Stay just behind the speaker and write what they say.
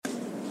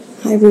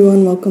Hi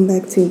everyone, welcome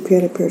back to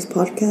Creative Prayers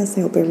Podcast.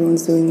 I hope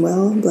everyone's doing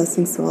well.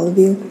 Blessings to all of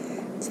you.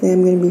 Today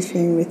I'm going to be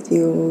sharing with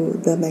you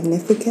the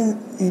Magnificat,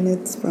 and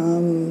it's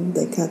from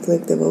the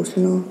Catholic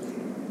devotional,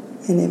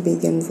 and it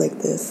begins like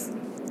this.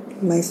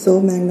 My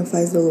soul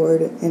magnifies the Lord,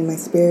 and my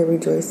spirit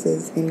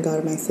rejoices in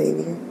God my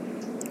Savior,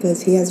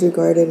 because he has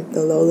regarded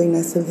the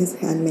lowliness of his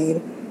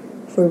handmaid.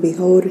 For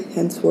behold,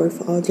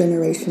 henceforth all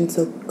generations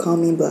shall call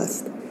me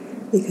blessed,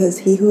 because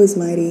he who is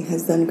mighty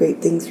has done great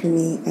things for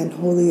me, and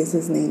holy is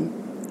his name.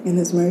 And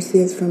his mercy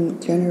is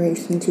from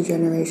generation to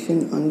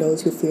generation on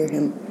those who fear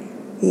him.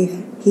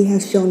 He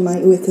has shown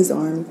might with his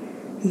arm.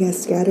 He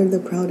has scattered the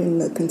proud in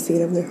the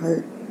conceit of their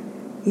heart.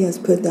 He has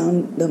put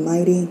down the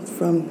mighty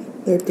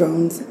from their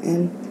thrones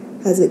and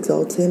has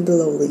exalted the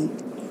lowly.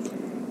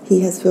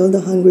 He has filled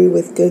the hungry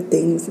with good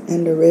things,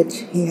 and the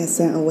rich he has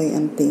sent away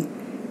empty.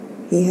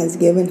 He has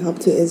given help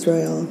to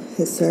Israel,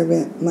 his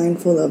servant,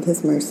 mindful of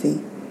his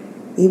mercy,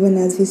 even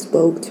as he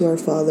spoke to our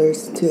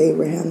fathers, to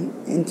Abraham,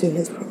 and to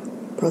his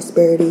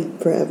prosperity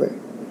forever.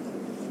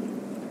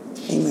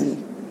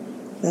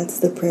 Amen. That's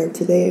the prayer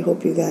today. I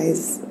hope you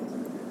guys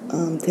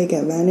take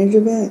advantage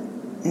of it.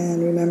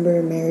 And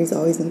remember, Mary's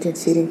always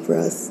interceding for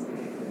us.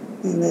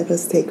 And let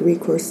us take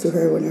recourse to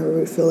her whenever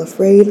we feel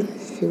afraid.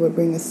 She will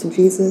bring us to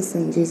Jesus,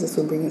 and Jesus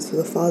will bring us to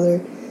the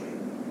Father.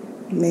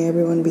 May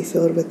everyone be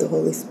filled with the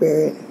Holy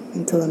Spirit.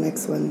 Until the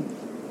next one.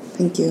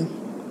 Thank you.